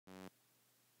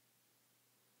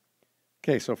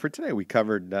Okay, so for today we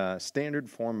covered standard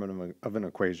form of an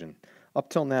equation. Up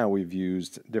till now we've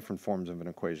used different forms of an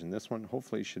equation. This one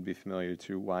hopefully should be familiar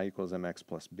to y equals mx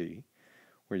plus b,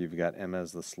 where you've got m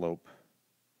as the slope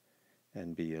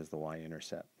and b as the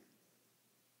y-intercept.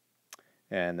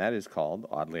 And that is called,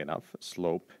 oddly enough,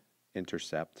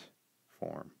 slope-intercept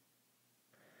form.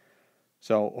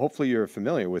 So hopefully you're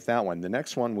familiar with that one. The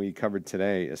next one we covered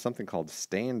today is something called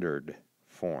standard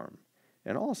form.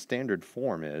 And all standard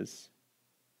form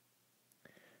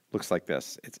looks like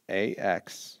this. It's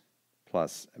ax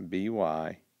plus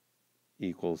by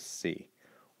equals c,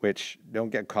 which don't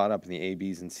get caught up in the a,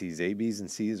 b's, and c's. A, b's, and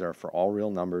c's are for all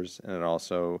real numbers, and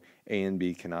also a and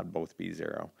b cannot both be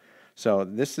 0. So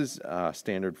this is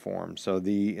standard form. So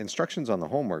the instructions on the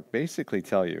homework basically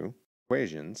tell you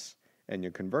equations, and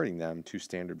you're converting them to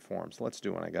standard form. So let's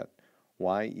do one. I got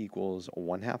y equals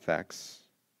 1/2 x.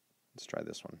 Let's try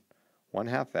this one.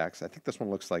 1/2 x. I think this one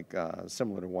looks like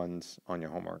similar to ones on your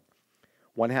homework.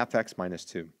 1/2 x minus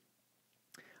 2.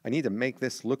 I need to make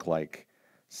this look like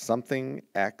something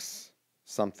x,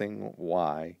 something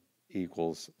y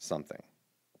equals something.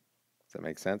 Does that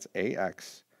make sense?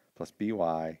 ax plus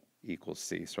by equals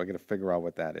c. So I got to figure out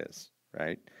what that is,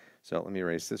 right? So let me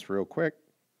erase this real quick.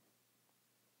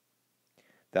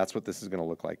 That's what this is going to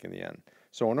look like in the end.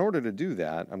 So in order to do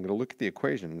that, I'm going to look at the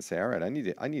equation and say, all right, I need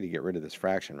to get rid of this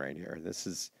fraction right here.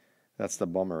 That's the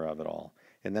bummer of it all.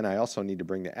 And then I also need to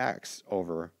bring the x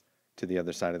over to the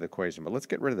other side of the equation. But let's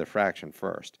get rid of the fraction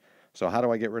first. So how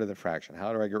do I get rid of the fraction?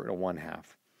 How do I get rid of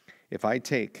 1/2? If I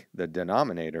take the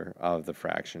denominator of the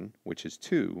fraction, which is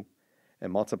 2,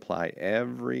 and multiply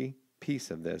every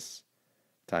piece of this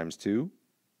times 2,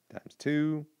 times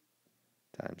 2,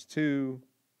 times 2,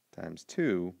 times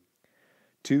 2,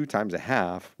 2 times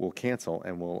 1/2 will cancel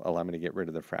and will allow me to get rid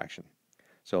of the fraction.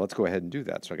 So let's go ahead and do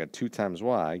that. So I got 2 times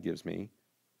y gives me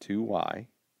 2y.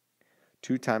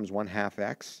 2 times 1/2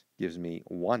 x gives me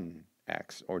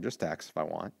 1x, or just x if I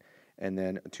want. And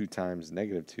then 2 times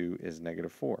 -2 is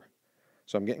 -4.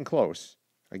 So I'm getting close.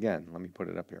 Again, let me put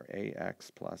it up here.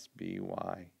 ax plus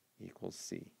by equals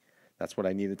c. That's what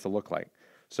I need it to look like.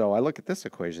 So I look at this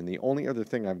equation. The only other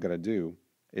thing I've got to do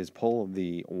is pull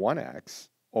the 1x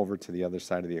over to the other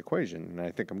side of the equation, and I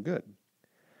think I'm good.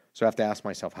 So I have to ask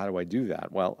myself, how do I do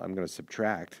that? Well, I'm going to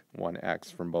subtract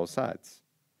 1x from both sides.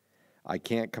 I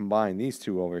can't combine these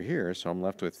two over here, so I'm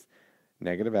left with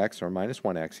 -x or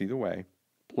 -1x either way,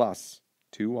 plus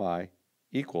 2y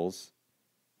equals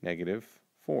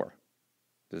 -4.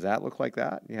 Does that look like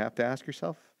that? You have to ask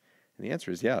yourself. And the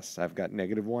answer is yes. I've got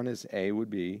 -1 as a would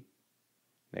be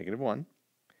 -1,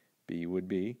 b would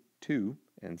be 2,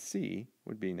 and c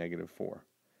would be -4.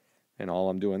 And all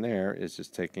I'm doing there is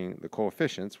just taking the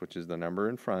coefficients, which is the number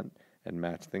in front, and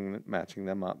matching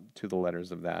them up to the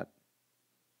letters of that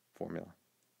formula.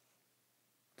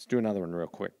 Let's do another one real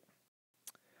quick.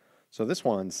 So this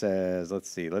one says,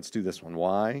 let's do this one.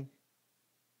 y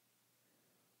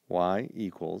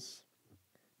equals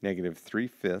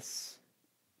 -3/5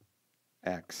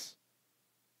 x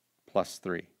plus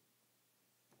 3.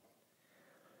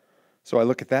 So I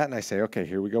look at that and I say, okay,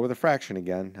 here we go with a fraction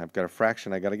again. I've got a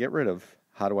fraction I got to get rid of.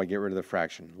 How do I get rid of the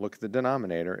fraction? Look at the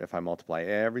denominator. If I multiply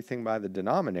everything by the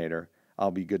denominator, I'll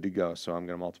be good to go. So I'm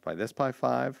going to multiply this by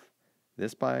 5,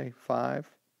 this by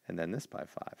 5, and then this by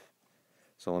 5.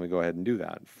 So let me go ahead and do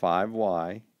that.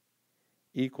 5y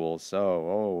equals,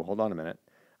 hold on a minute.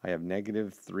 I have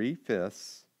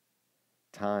 -3/5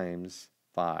 times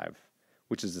 5,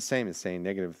 which is the same as saying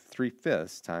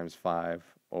 -3/5 times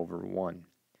 5 over 1.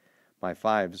 My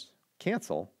 5's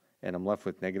cancel, and I'm left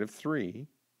with -3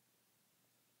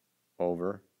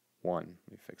 over 1.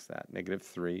 Let me fix that.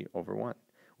 -3 over 1,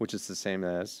 which is the same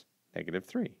as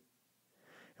 -3.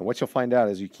 And what you'll find out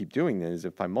as you keep doing this is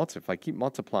if I keep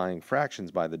multiplying fractions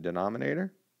by the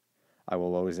denominator, I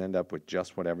will always end up with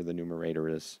just whatever the numerator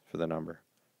is for the number.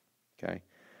 Okay?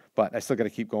 But I still got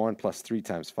to keep going. Plus 3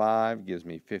 times 5 gives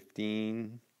me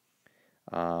 15.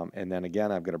 And then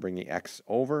again, I've got to bring the x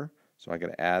over. So I got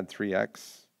to add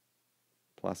 3x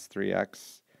plus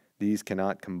 3x. These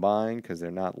cannot combine because they're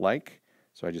not like.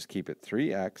 So I just keep it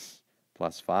 3x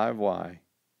plus 5y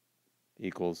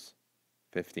equals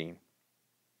 15.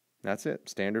 That's it.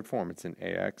 Standard form. It's in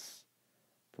ax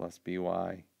plus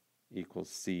by equals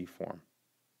c form.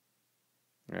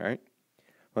 All right.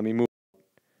 Let me move.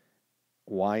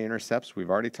 Y-intercepts. We've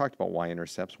already talked about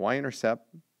y-intercepts.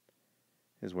 Y-intercept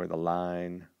is where the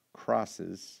line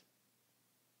crosses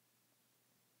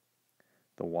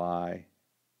the y-axis,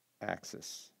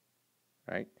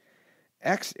 right?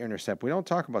 X-intercept, we don't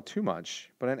talk about too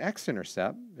much, but an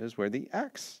x-intercept is where the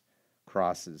x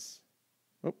crosses.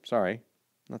 Oops, sorry.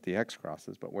 not the x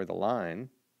crosses, but where the line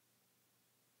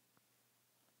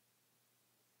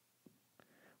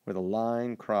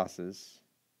crosses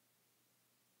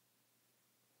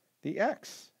the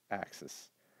x-axis.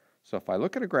 So if I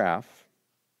look at a graph,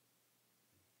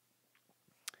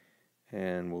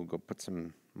 and we'll go put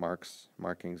some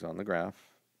markings on the graph,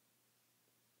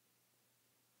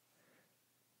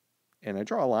 and I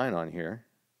draw a line on here,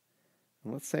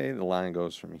 and let's say the line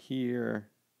goes from here,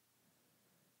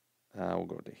 we'll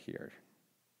go to here.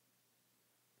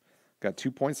 Got 2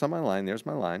 points on my line, there's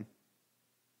my line.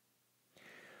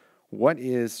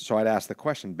 So I'd ask the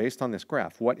question, based on this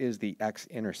graph, what is the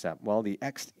x-intercept? Well, the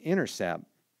x-intercept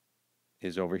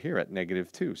is over here at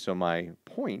 -2. So my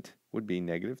point would be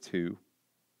 -2,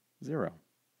 0.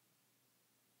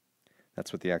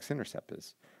 That's what the x-intercept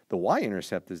is. The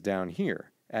y-intercept is down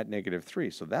here at -3.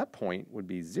 So that point would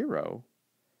be 0,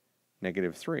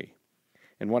 -3.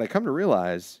 And what I come to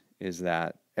realize is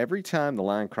that every time the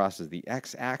line crosses the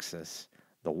x-axis,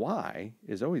 the y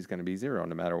is always going to be 0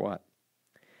 no matter what.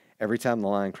 Every time the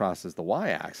line crosses the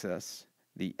y-axis,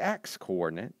 the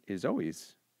x-coordinate is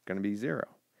always going to be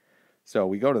 0. So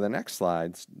we go to the next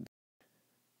slide.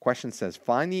 Question says,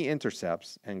 find the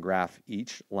intercepts and graph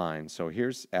each line. So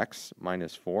here's x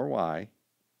minus 4y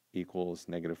equals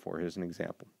 -4. Here's an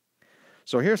example.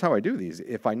 So here's how I do these.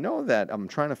 If I know that I'm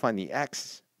trying to find the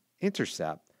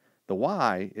x-intercept, the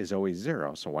y is always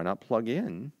 0. So why not plug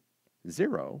in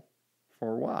 0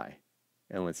 for y?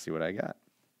 And let's see what I got.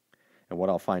 And what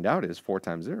I'll find out is 4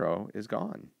 times 0 is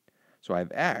gone. So I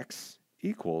have x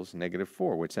equals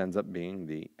 -4, which ends up being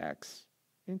the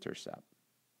x-intercept.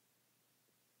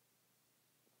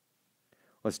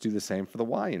 Let's do the same for the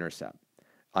y-intercept.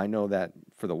 I know that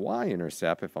for the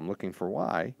y-intercept, if I'm looking for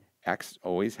y, x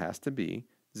always has to be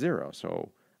 0.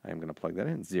 So I'm going to plug that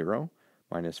in. 0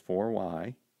 minus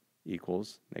 4y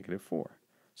equals -4.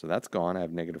 So that's gone. I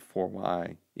have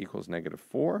 -4y equals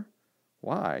 -4.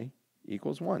 Y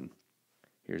equals 1.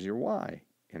 Here's your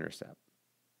y-intercept.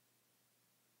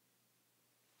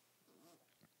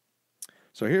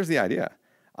 So here's the idea.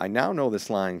 I now know this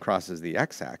line crosses the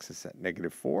x-axis at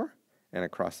 -4, and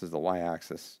it crosses the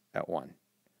y-axis at 1.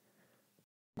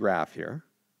 Graph here.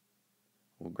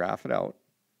 We'll graph it out.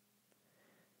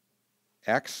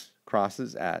 X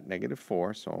crosses at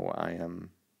 -4, so I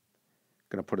am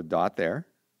going to put a dot there.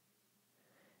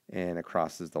 And it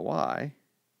crosses the y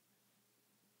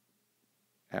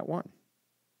at 1.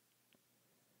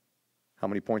 How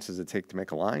many points does it take to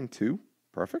make a line? 2.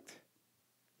 Perfect.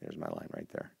 There's my line right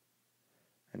there.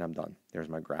 And I'm done. There's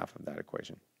my graph of that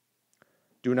equation.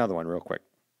 Do another one real quick.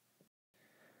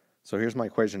 So here's my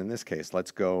equation in this case.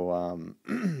 Let's go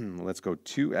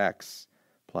 2x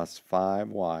plus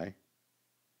 5y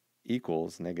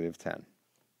equals -10.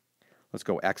 Let's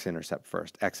go x-intercept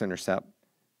first. X-intercept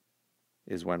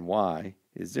is when y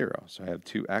is 0. So I have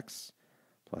 2x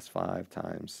plus 5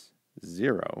 times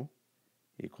 0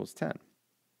 equals 10.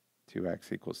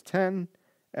 2x equals 10.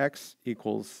 X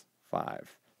equals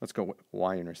 5. Let's go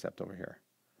y-intercept over here.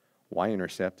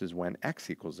 Y-intercept is when x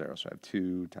equals 0. So I have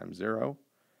 2 times 0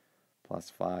 plus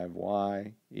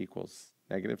 5y equals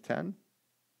 -10.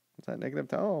 What's that,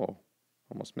 -10? Oh,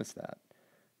 almost missed that.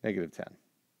 -10.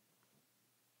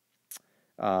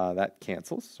 That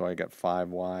cancels. So I got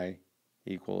 5y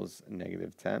equals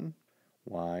 -10.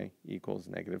 Y equals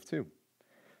 -2.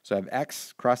 So I have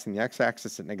x crossing the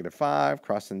x-axis at -5,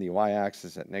 crossing the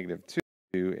y-axis at -2.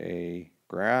 Do a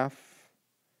graph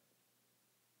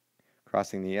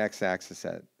crossing the x-axis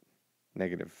at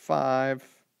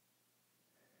 -5,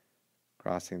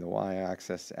 crossing the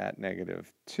y-axis at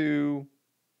 -2.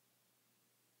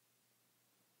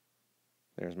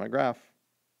 There's my graph.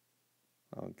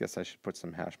 I guess I should put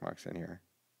some hash marks in here.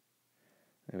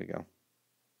 There we go.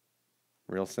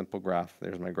 Real simple graph.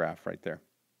 There's my graph right there.